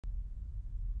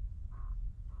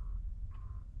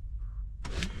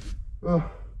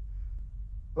Oh,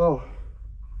 oh,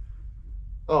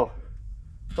 oh,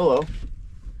 hello.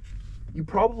 You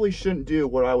probably shouldn't do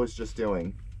what I was just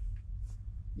doing.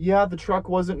 Yeah, the truck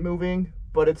wasn't moving,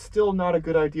 but it's still not a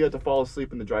good idea to fall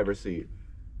asleep in the driver's seat,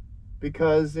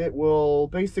 because it will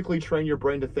basically train your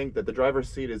brain to think that the driver's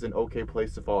seat is an okay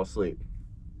place to fall asleep,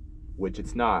 which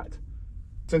it's not.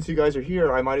 Since you guys are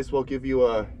here, I might as well give you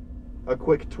a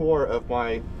quick tour of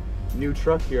my new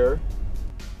truck here.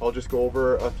 I'll just go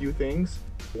over a few things.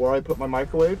 Where I put my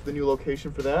microwave, the new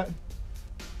location for that,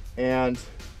 and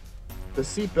the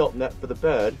seatbelt net for the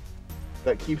bed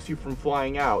that keeps you from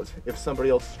flying out if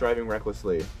somebody else is driving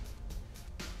recklessly.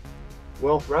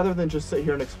 Well, rather than just sit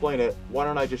here and explain it, why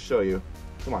don't I just show you?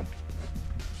 Come on,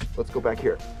 let's go back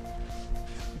here.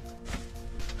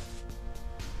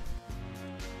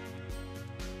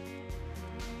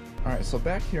 All right, so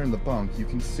back here in the bunk, you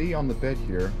can see on the bed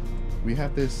here, we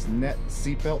have this net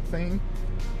seatbelt thing.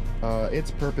 Its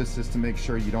purpose is to make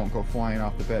sure you don't go flying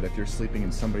off the bed if you're sleeping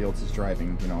and somebody else is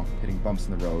driving, you know, hitting bumps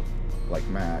in the road like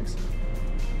Max.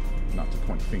 Not to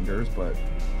point fingers, but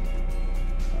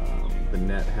the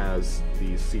net has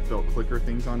these seatbelt clicker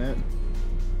things on it.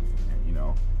 And, you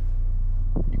know,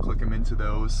 you click them into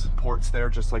those ports there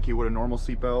just like you would a normal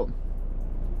seatbelt.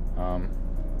 So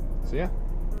yeah.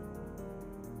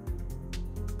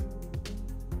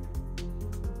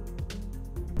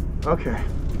 Okay,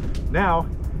 now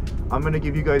I'm going to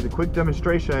give you guys a quick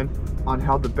demonstration on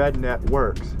how the bed net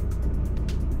works.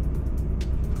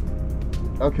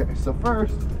 Okay, so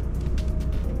first,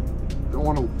 don't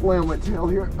want to lay on my tail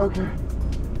here. Okay,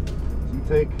 so you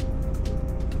take,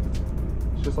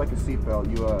 it's just like a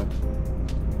seatbelt. You oh,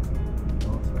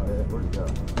 that's not it. Where'd it go?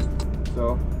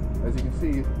 So as you can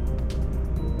see,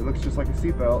 it looks just like a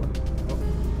seatbelt. Oh,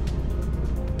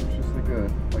 it's just like a,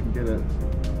 if I can get it.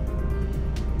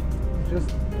 Just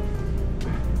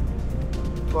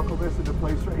buckle this into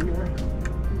place right here,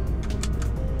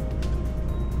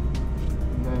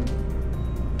 and then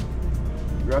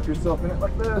wrap yourself in it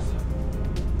like this,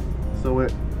 so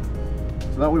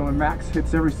that way when Max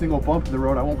hits every single bump in the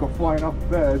road, I won't go flying off the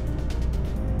bed.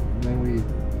 And then we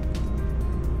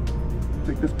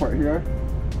take this part here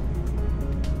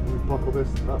and we buckle this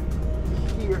up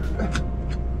here.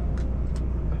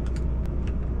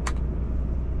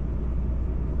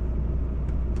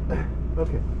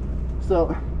 Okay,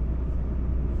 so,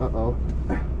 uh-oh.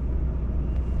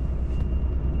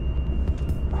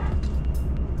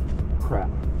 Crap.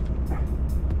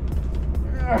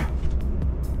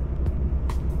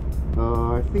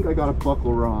 I think I got a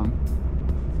buckle wrong.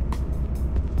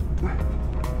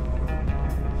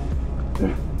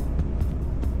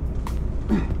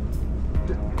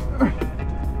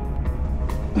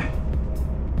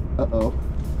 Uh-oh.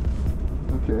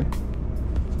 Okay.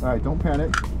 Alright, don't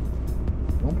panic.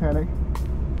 Don't panic.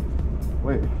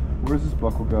 Wait, where's this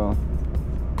buckle go?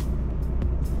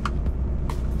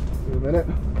 Wait a minute.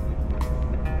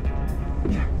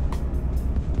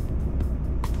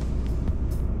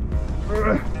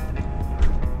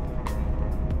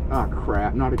 Ah,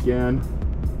 crap, not again.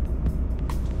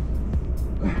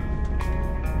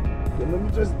 Okay, let me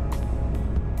just...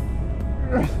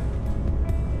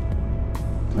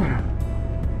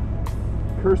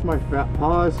 curse my fat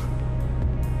paws.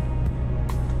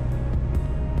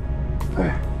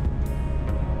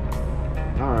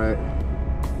 All right,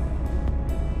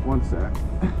 one sec.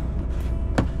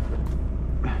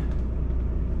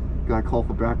 Gotta call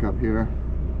for backup here.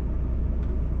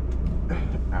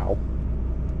 Ow.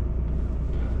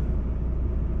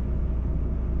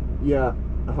 Yeah,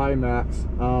 hi Max.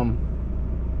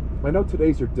 I know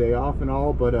today's your day off and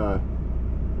all, but I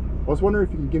was wondering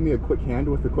if you can give me a quick hand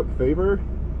with a quick favor.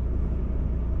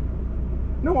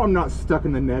 No, I'm not stuck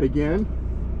in the net again.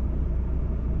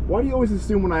 Why do you always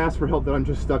assume when I ask for help that I'm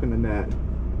just stuck in the net?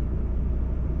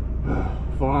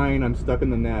 Fine, I'm stuck in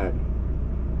the net.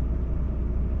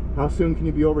 How soon can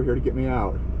you be over here to get me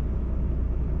out?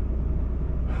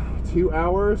 2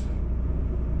 hours?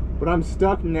 But I'm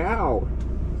stuck now.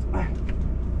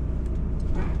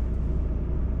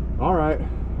 Alright,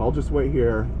 I'll just wait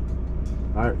here.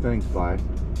 Alright, thanks, bye.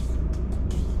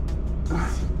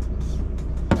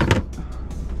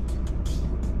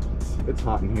 It's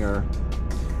hot in here.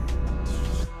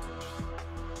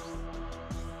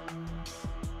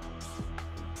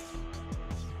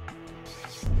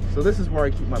 So this is where I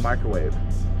keep my microwave.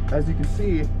 As you can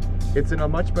see, it's in a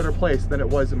much better place than it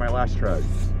was in my last truck.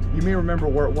 You may remember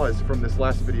where it was from this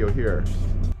last video here.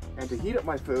 And to heat up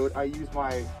my food, I use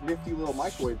my nifty little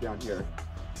microwave down here.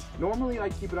 Normally I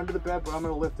keep it under the bed, but I'm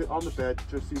gonna lift it on the bed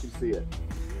just so you can see it.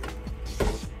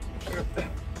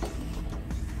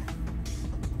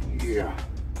 Yeah.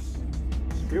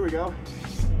 Here we go.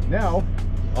 Now,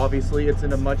 obviously, it's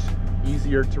in a much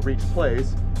easier to reach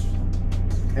place,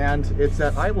 and it's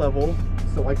at eye level,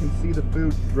 so I can see the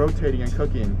food rotating and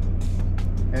cooking,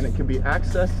 and it can be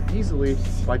accessed easily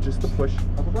by just the push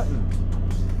of a button.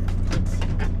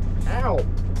 Ow!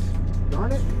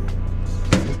 Darn it!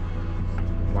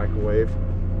 Microwave.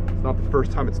 It's not the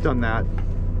first time it's done that.